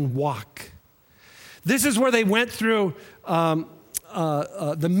reconciliation walk. This is where they went through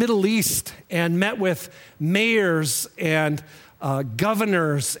the Middle East and met with mayors and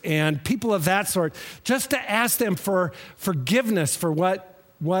governors and people of that sort, just to ask them for forgiveness for what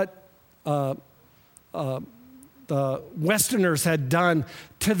the Westerners had done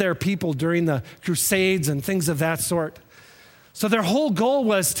to their people during the Crusades and things of that sort. So their whole goal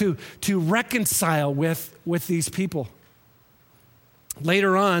was to reconcile with these people.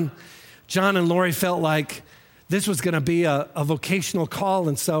 Later on, John and Lori felt like this was going to be a vocational call,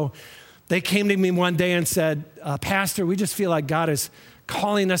 and so they came to me one day and said, Pastor, we just feel like God is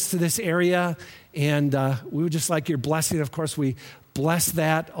calling us to this area, and we would just like your blessing. Of course, we blessed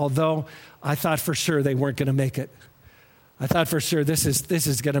that, although I thought for sure they weren't going to make it. I thought for sure this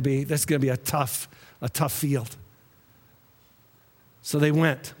is going to be a tough field. So they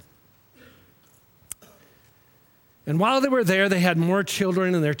went. And while they were there, they had more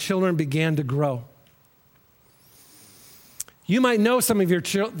children, and their children began to grow. You might know some of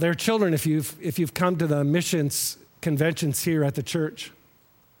their children if you've come to the missions conventions here at the church.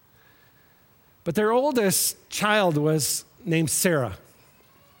 But their oldest child was named Sarah.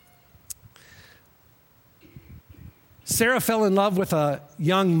 Sarah fell in love with a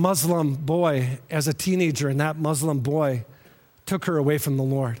young Muslim boy as a teenager, and that Muslim boy took her away from the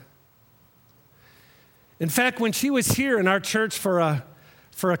Lord. In fact, when she was here in our church for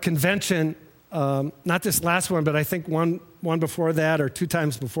a convention, not this last one, but I think one before that or 2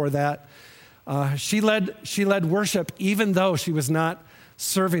 times before that, she led worship even though she was not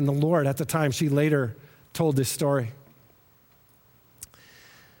serving the Lord at the time. She later told this story.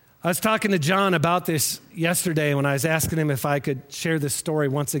 I was talking to John about this yesterday when I was asking him if I could share this story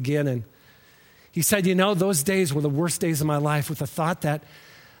once again, and he said, those days were the worst days of my life, with the thought that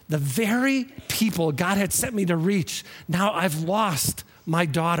the very people God had sent me to reach, now I've lost my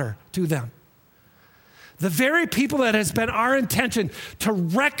daughter to them. The very people that has been our intention to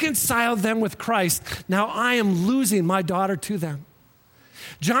reconcile them with Christ, now I am losing my daughter to them.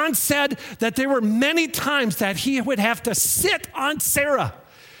 John said that there were many times that he would have to sit on Sarah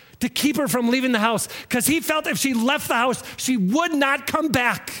to keep her from leaving the house, because he felt if she left the house, she would not come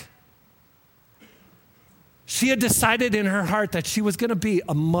back. She had decided in her heart that she was going to be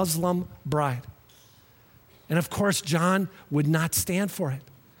a Muslim bride. And of course, John would not stand for it.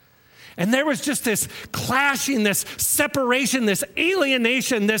 And there was just this clashing, this separation, this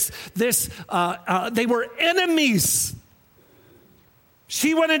alienation, they were enemies.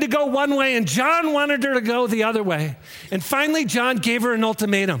 She wanted to go one way, and John wanted her to go the other way. And finally, John gave her an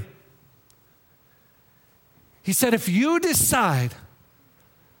ultimatum. He said, if you decide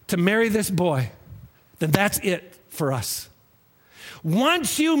to marry this boy, then that's it for us.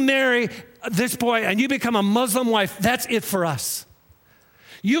 Once you marry this boy and you become a Muslim wife, that's it for us.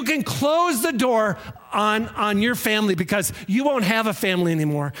 You can close the door on your family, because you won't have a family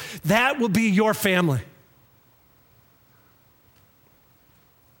anymore. That will be your family.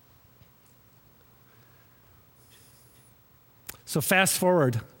 So fast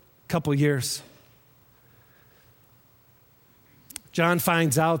forward a couple years. John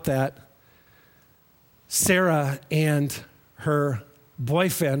finds out that Sarah and her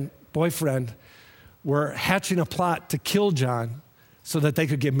boyfriend were hatching a plot to kill John so that they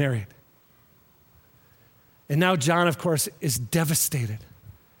could get married. And now John, of course, is devastated.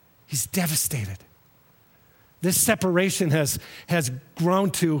 He's devastated. This separation has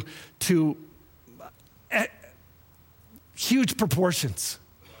grown to huge proportions.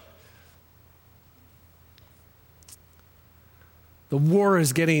 The war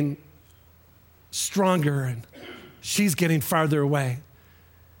is getting stronger and she's getting farther away.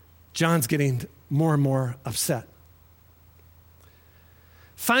 John's getting more and more upset.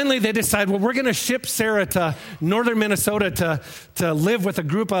 Finally, they decide, well, we're going to ship Sarah to northern Minnesota to live with a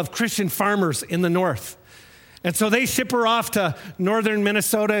group of Christian farmers in the north. And so they ship her off to northern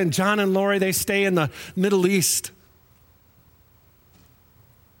Minnesota, and John and Lori, they stay in the Middle East.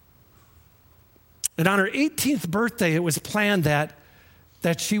 And on her 18th birthday, it was planned that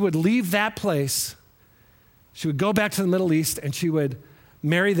she would leave that place, she would go back to the Middle East, and she would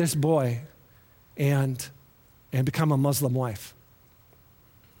marry this boy and become a Muslim wife.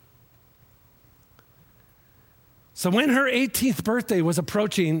 So when her 18th birthday was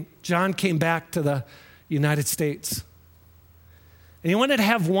approaching, John came back to the United States. And he wanted to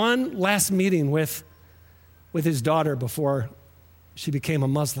have one last meeting with his daughter before she became a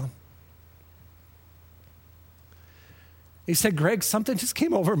Muslim. He said, Greg, something just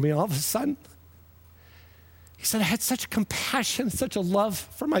came over me all of a sudden. He said, I had such compassion, such a love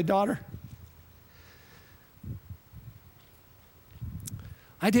for my daughter.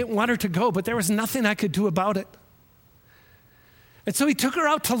 I didn't want her to go, but there was nothing I could do about it. And so he took her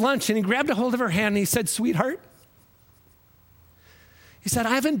out to lunch and he grabbed a hold of her hand and he said, sweetheart, he said,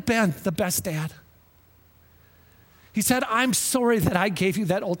 I haven't been the best dad. He said, I'm sorry that I gave you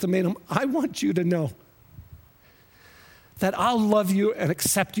that ultimatum. I want you to know that I'll love you and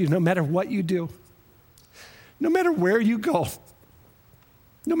accept you no matter what you do. No matter where you go,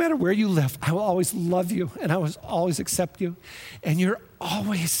 no matter where you live, I will always love you and I will always accept you. And you're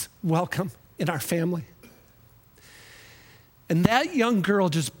always welcome in our family. And that young girl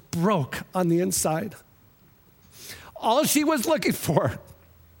just broke on the inside. All she was looking for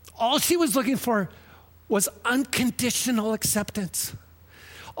was unconditional acceptance.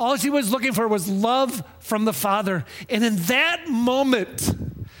 All she was looking for was love from the Father. And in that moment,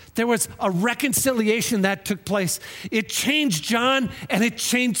 there was a reconciliation that took place. It changed John and it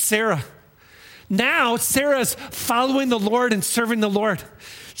changed Sarah. Now, Sarah's following the Lord and serving the Lord.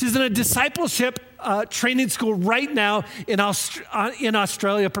 She's in a discipleship training school right now in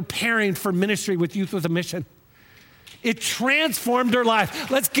Australia, preparing for ministry with Youth with a Mission. It transformed her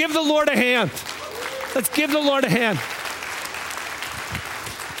life. Let's give the Lord a hand. Let's give the Lord a hand.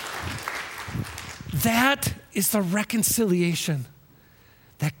 That is the reconciliation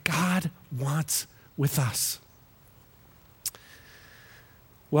that God wants with us.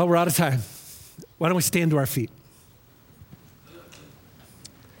 Well, we're out of time. Why don't we stand to our feet?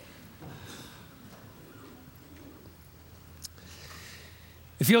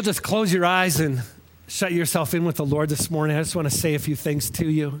 If you'll just close your eyes and shut yourself in with the Lord this morning, I just want to say a few things to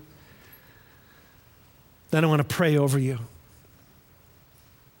you. Then I want to pray over you.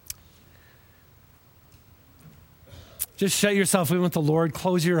 Just shut yourself in with the Lord,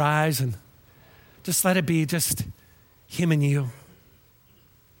 close your eyes, and just let it be just Him and you.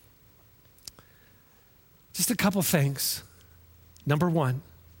 Just a couple things. Number one,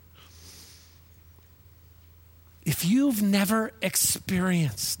 if you've never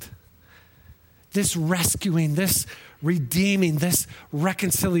experienced this rescuing, this redeeming, this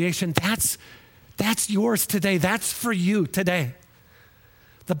reconciliation, that's yours today. That's for you today.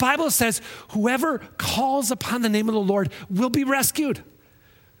 The Bible says, whoever calls upon the name of the Lord will be rescued,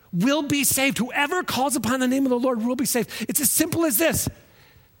 will be saved. Whoever calls upon the name of the Lord will be saved. It's as simple as this.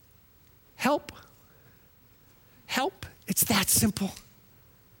 Help. Help. It's that simple.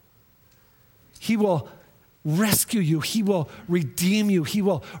 He will rescue you. He will redeem you. He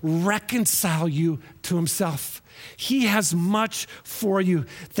will reconcile you to Himself. He has much for you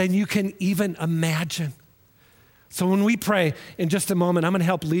than you can even imagine. So when we pray in just a moment, I'm going to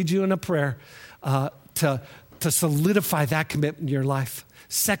help lead you in a prayer to solidify that commitment in your life.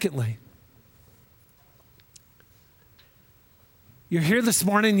 Secondly, you're here this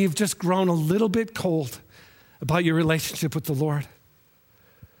morning, you've just grown a little bit cold about your relationship with the Lord.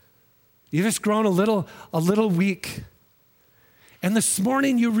 You've just grown a little weak. And this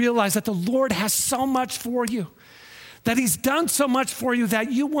morning you realize that the Lord has so much for you, that He's done so much for you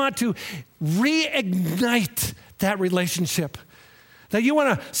that you want to reignite that relationship, that you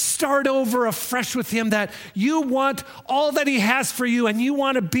want to start over afresh with Him, that you want all that He has for you and you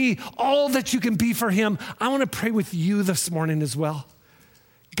want to be all that you can be for Him. I want to pray with you this morning as well.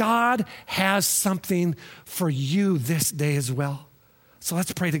 God has something for you this day as well. So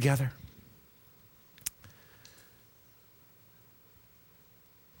let's pray together.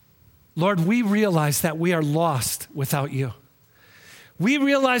 Lord, we realize that we are lost without you. We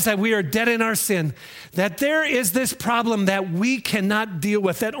realize that we are dead in our sin, that there is this problem that we cannot deal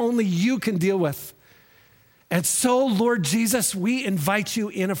with, that only you can deal with. And so, Lord Jesus, we invite you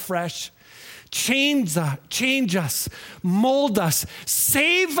in afresh. Change us, mold us,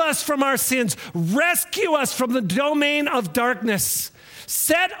 save us from our sins, rescue us from the domain of darkness,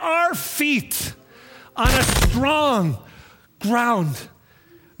 set our feet on a strong ground.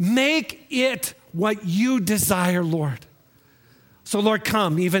 Make it what you desire, Lord. So, Lord,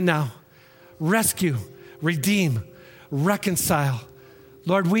 come even now. Rescue, redeem, reconcile.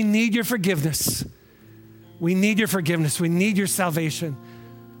 Lord, we need your forgiveness. We need your forgiveness. We need your salvation.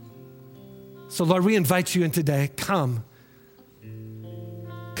 So, Lord, we invite you in today. Come.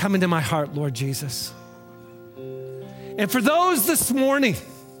 Come into my heart, Lord Jesus. And for those this morning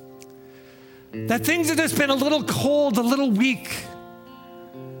that things have just been a little cold, a little weak,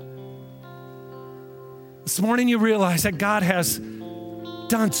 this morning you realize that God has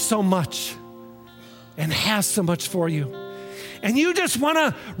done so much and has so much for you. And you just want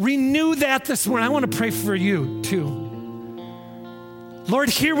to renew that this morning. I want to pray for you too. Lord,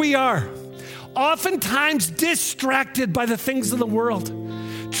 here we are, oftentimes distracted by the things of the world.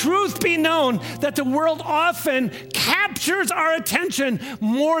 Truth be known that the world often captures our attention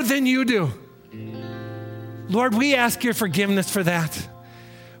more than you do. Lord, we ask your forgiveness for that.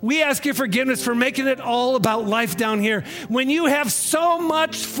 We ask your forgiveness for making it all about life down here when you have so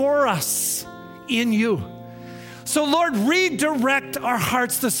much for us in you. So, Lord, redirect our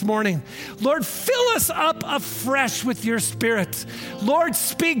hearts this morning. Lord, fill us up afresh with your Spirit. Lord,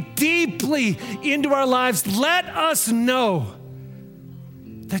 speak deeply into our lives. Let us know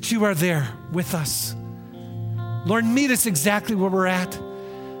that you are there with us. Lord, meet us exactly where we're at.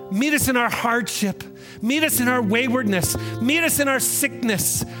 Meet us in our hardship. Meet us in our waywardness. Meet us in our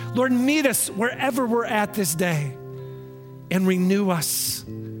sickness. Lord, meet us wherever we're at this day and renew us.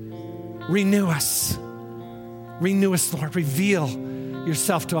 Renew us. Renew us, Lord. Reveal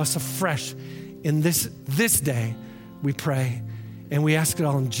yourself to us afresh in this day, we pray. And we ask it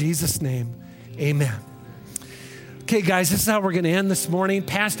all in Jesus' name. Amen. Okay, guys, this is how we're going to end this morning.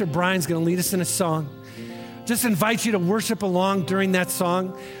 Pastor Brian's going to lead us in a song. Just invite you to worship along during that song.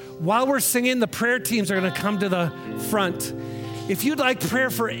 While we're singing, the prayer teams are going to come to the front. If you'd like prayer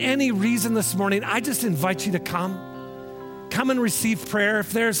for any reason this morning, I just invite you to come. Come and receive prayer.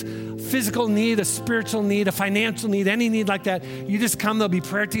 If there's physical need, a spiritual need, a financial need, any need like that, you just come. There'll be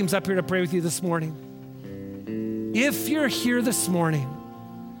prayer teams up here to pray with you this morning. If you're here this morning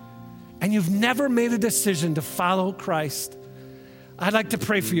and you've never made a decision to follow Christ, I'd like to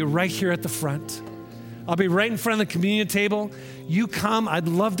pray for you right here at the front. I'll be right in front of the communion table. You come. I'd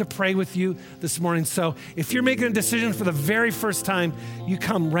love to pray with you this morning. So if you're making a decision for the very first time, you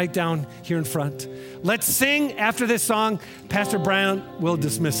come right down here in front. Let's sing after this song. Pastor Brian will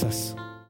dismiss us.